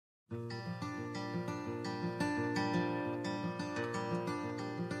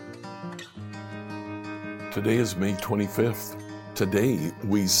Today is May 25th. Today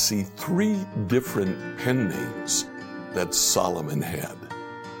we see 3 different pen names that Solomon had.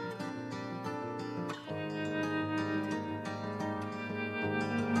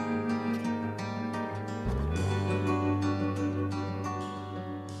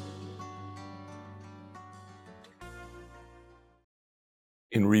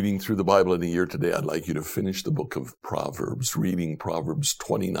 In reading through the Bible in a year today, I'd like you to finish the book of Proverbs, reading Proverbs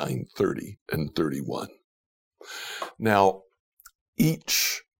 29, 30, and 31. Now,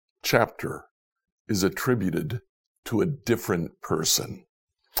 each chapter is attributed to a different person.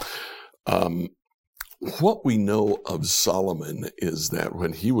 What we know of Solomon is that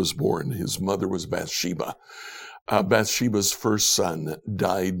when he was born, his mother was Bathsheba. Bathsheba's first son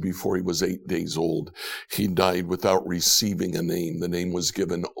died before he was 8 days old. He died without receiving a name. The name was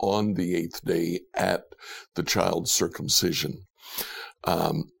given on the 8th day at the child's circumcision.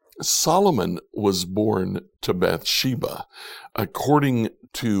 Solomon was born to Bathsheba. According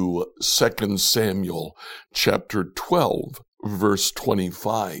to 2 Samuel chapter 12, verse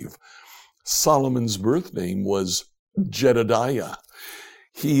 25, Solomon's birth name was Jedediah.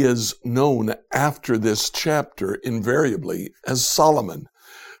 He is known after this chapter invariably as Solomon.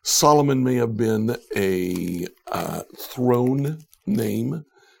 Solomon may have been a throne name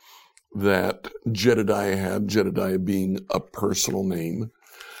that Jedediah had, Jedediah being a personal name.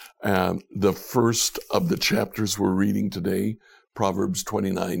 The first of the chapters we're reading today, Proverbs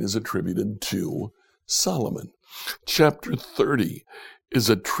 29, is attributed to Solomon. Chapter 30 is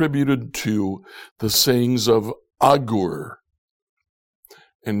attributed to the sayings of Agur.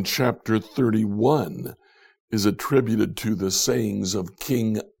 And chapter 31 is attributed to the sayings of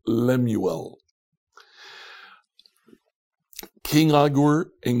King Lemuel. King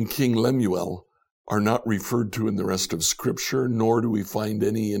Agur and King Lemuel are not referred to in the rest of Scripture, nor do we find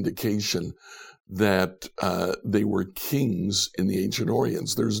any indication that they were kings in the ancient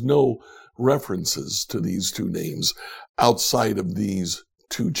Orients. There's no references to these 2 names outside of these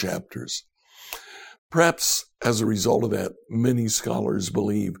 2 chapters. Perhaps as a result of that, many scholars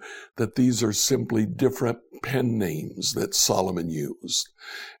believe that these are simply different pen names that Solomon used.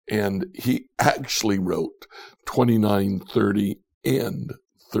 And he actually wrote 29, 30, and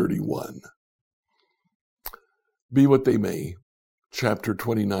 31. Be what they may, chapter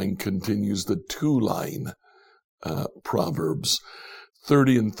 29 continues the 2-line Proverbs.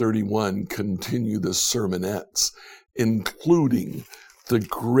 30 and 31 continue the sermonettes, including the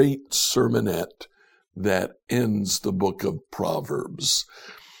great sermonette that ends the book of Proverbs.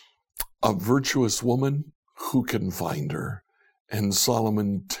 A virtuous woman, who can find her? And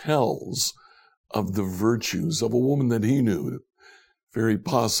Solomon tells of the virtues of a woman that he knew, very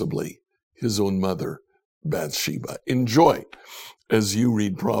possibly his own mother, Bathsheba. Enjoy as you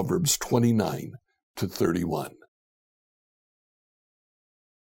read Proverbs 29 to 31.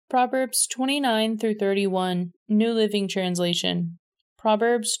 Proverbs 29 through 31, New Living Translation.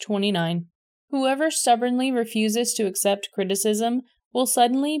 Proverbs 29. Whoever stubbornly refuses to accept criticism will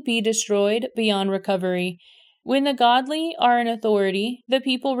suddenly be destroyed beyond recovery. When the godly are in authority, the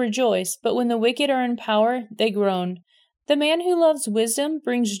people rejoice, but when the wicked are in power, they groan. The man who loves wisdom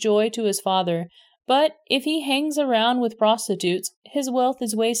brings joy to his father, but if he hangs around with prostitutes, his wealth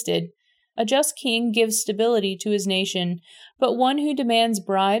is wasted. A just king gives stability to his nation, but one who demands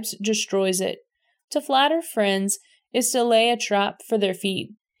bribes destroys it. To flatter friends is to lay a trap for their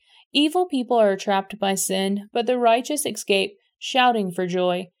feet. Evil people are trapped by sin, but the righteous escape, shouting for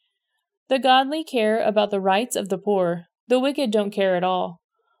joy. The godly care about the rights of the poor. The wicked don't care at all.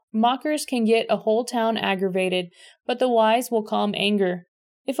 Mockers can get a whole town aggravated, but the wise will calm anger.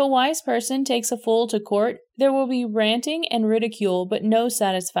 If a wise person takes a fool to court, there will be ranting and ridicule, but no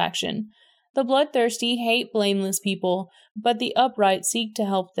satisfaction. The bloodthirsty hate blameless people, but the upright seek to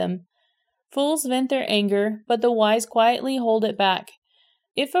help them. Fools vent their anger, but the wise quietly hold it back.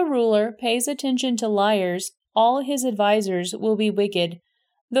 If a ruler pays attention to liars, all his advisers will be wicked.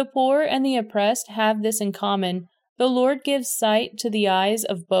 The poor and the oppressed have this in common. The Lord gives sight to the eyes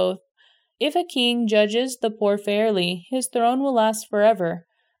of both. If a king judges the poor fairly, his throne will last forever.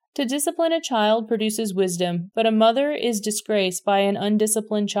 To discipline a child produces wisdom, but a mother is disgraced by an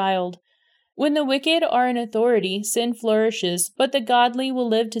undisciplined child. When the wicked are in authority, sin flourishes, but the godly will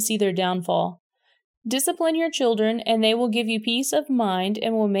live to see their downfall. Discipline your children, and they will give you peace of mind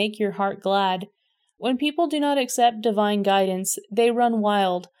and will make your heart glad. When people do not accept divine guidance, they run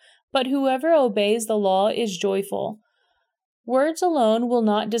wild, but whoever obeys the law is joyful. Words alone will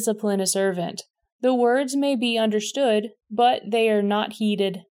not discipline a servant. The words may be understood, but they are not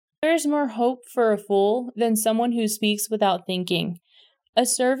heeded. There is more hope for a fool than someone who speaks without thinking. A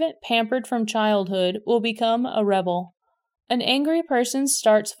servant pampered from childhood will become a rebel. An angry person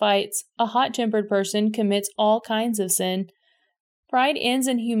starts fights. A hot-tempered person commits all kinds of sin. Pride ends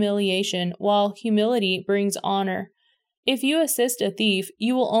in humiliation, while humility brings honor. If you assist a thief,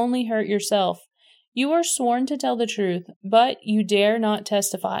 you will only hurt yourself. You are sworn to tell the truth, but you dare not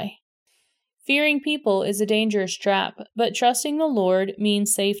testify. Fearing people is a dangerous trap, but trusting the Lord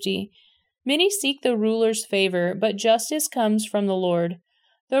means safety. Many seek the ruler's favor, but justice comes from the Lord.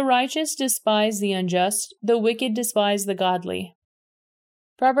 The righteous despise the unjust, the wicked despise the godly.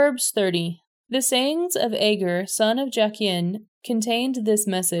 Proverbs 30. The sayings of Agur, son of Jachin, contained this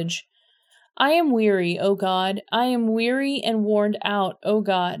message. I am weary, O God, I am weary and worn out, O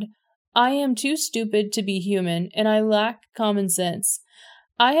God. I am too stupid to be human, and I lack common sense.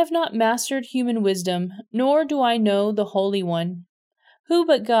 I have not mastered human wisdom, nor do I know the Holy One. Who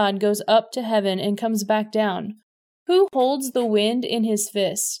but God goes up to heaven and comes back down? Who holds the wind in his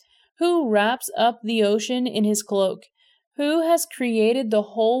fist? Who wraps up the ocean in his cloak? Who has created the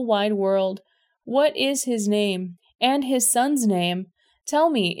whole wide world? What is his name, and his son's name?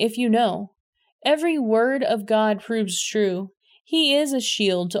 Tell me if you know. Every word of God proves true. He is a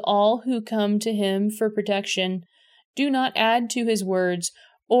shield to all who come to him for protection. Do not add to his words,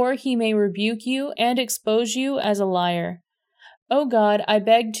 or he may rebuke you and expose you as a liar. O God, I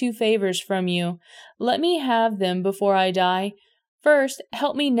beg 2 favors from you. Let me have them before I die. First,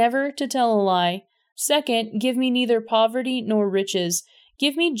 help me never to tell a lie. Second, give me neither poverty nor riches.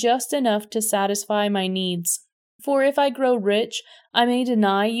 Give me just enough to satisfy my needs. For if I grow rich, I may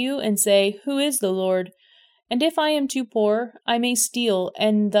deny you and say, Who is the Lord? And if I am too poor, I may steal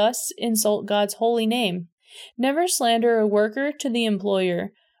and thus insult God's holy name. Never slander a worker to the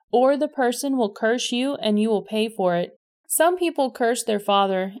employer, or the person will curse you and you will pay for it. Some people curse their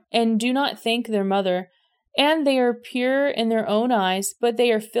father and do not thank their mother, and they are pure in their own eyes, but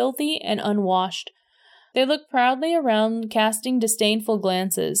they are filthy and unwashed. They look proudly around, casting disdainful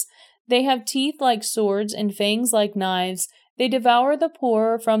glances. They have teeth like swords and fangs like knives. They devour the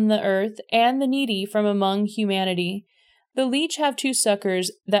poor from the earth and the needy from among humanity. The leech have 2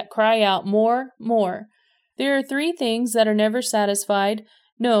 suckers that cry out, More, more. There are 3 things that are never satisfied,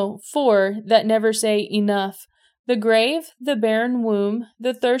 no, 4 that never say enough. The grave, the barren womb,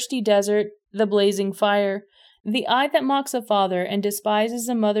 the thirsty desert, the blazing fire. The eye that mocks a father and despises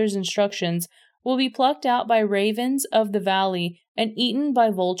a mother's instructions will be plucked out by ravens of the valley and eaten by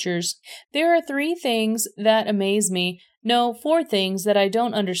vultures. There are 3 things that amaze me, no, 4 things that I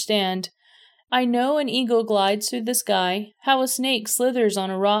don't understand. I know an eagle glides through the sky, how a snake slithers on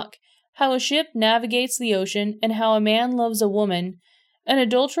a rock, how a ship navigates the ocean, and how a man loves a woman. An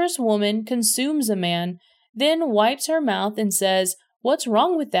adulterous woman consumes a man, then wipes her mouth and says, What's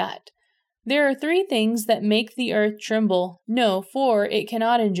wrong with that? There are 3 things that make the earth tremble, no, 4 it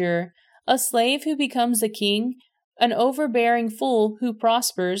cannot endure. A slave who becomes a king, an overbearing fool who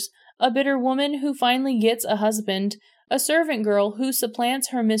prospers, a bitter woman who finally gets a husband, a servant girl who supplants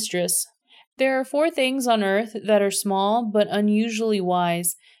her mistress. There are 4 things on earth that are small but unusually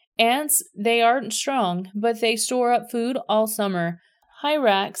wise. Ants, they aren't strong, but they store up food all summer.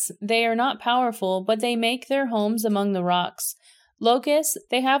 Hyrax, they are not powerful, but they make their homes among the rocks. Locusts,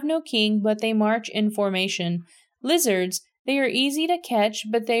 they have no king, but they march in formation. Lizards, they are easy to catch,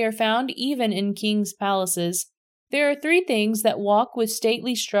 but they are found even in kings' palaces. There are 3 things that walk with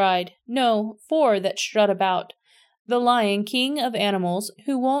stately stride, no, 4 that strut about. The lion, king of animals,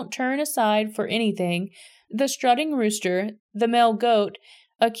 who won't turn aside for anything, the strutting rooster, the male goat,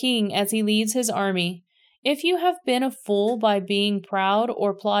 a king as he leads his army. If you have been a fool by being proud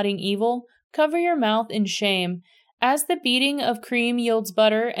or plotting evil, cover your mouth in shame. As the beating of cream yields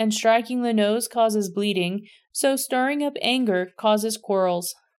butter and striking the nose causes bleeding, so stirring up anger causes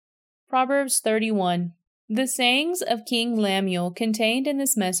quarrels. Proverbs 31. The sayings of King Lemuel contained in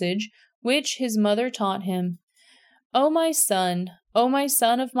this message, which his mother taught him. O my son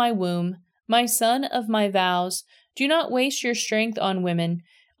of my womb, my son of my vows, do not waste your strength on women,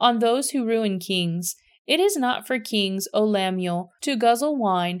 on those who ruin kings. It is not for kings, O Lemuel, to guzzle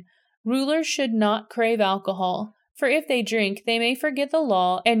wine. Rulers should not crave alcohol, for if they drink, they may forget the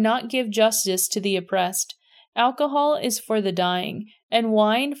law and not give justice to the oppressed. Alcohol is for the dying, and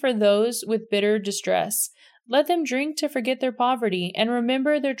wine for those with bitter distress. Let them drink to forget their poverty and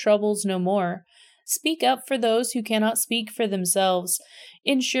remember their troubles no more. Speak up for those who cannot speak for themselves.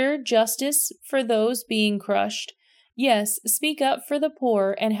 Ensure justice for those being crushed. Yes, speak up for the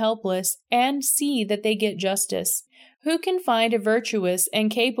poor and helpless, and see that they get justice. Who can find a virtuous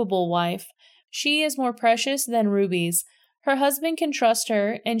and capable wife? She is more precious than rubies. Her husband can trust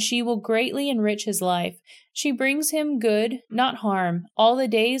her, and she will greatly enrich his life. She brings him good, not harm, all the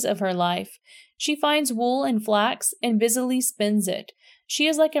days of her life. She finds wool and flax, and busily spins it. She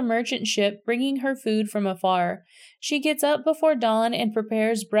is like a merchant ship bringing her food from afar. She gets up before dawn and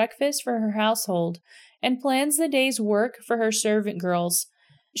prepares breakfast for her household, and plans the day's work for her servant girls.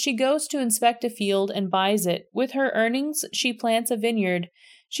 She goes to inspect a field and buys it. With her earnings, she plants a vineyard.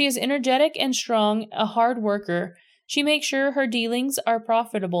 She is energetic and strong, a hard worker. She makes sure her dealings are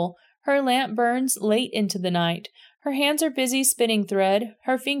profitable. Her lamp burns late into the night. Her hands are busy spinning thread,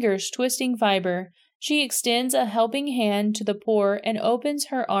 her fingers twisting fiber. She extends a helping hand to the poor and opens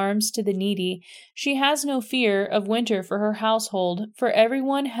her arms to the needy. She has no fear of winter for her household, for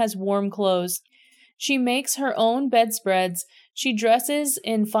everyone has warm clothes. She makes her own bedspreads. She dresses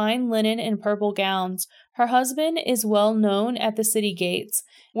in fine linen and purple gowns. Her husband is well known at the city gates,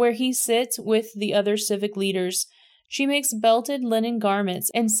 where he sits with the other civic leaders. She makes belted linen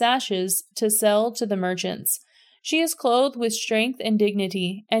garments and sashes to sell to the merchants. She is clothed with strength and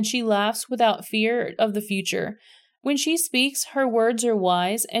dignity, and she laughs without fear of the future. When she speaks, her words are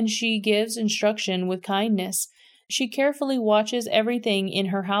wise, and she gives instruction with kindness. She carefully watches everything in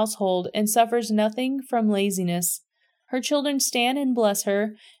her household and suffers nothing from laziness. Her children stand and bless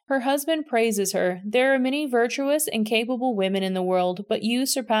her. Her husband praises her. There are many virtuous and capable women in the world, but you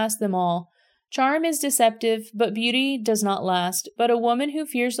surpass them all. Charm is deceptive, but beauty does not last. But a woman who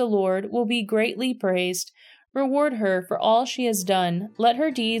fears the Lord will be greatly praised. Reward her for all she has done. Let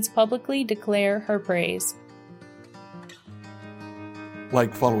her deeds publicly declare her praise.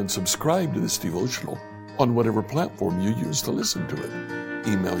 Like, follow, and subscribe to this devotional on whatever platform you use to listen to it.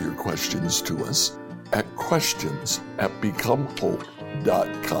 Email your questions to us at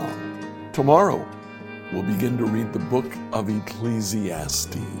questions@becomehope.com. Tomorrow, we'll begin to read the book of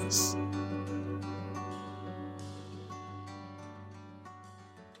Ecclesiastes.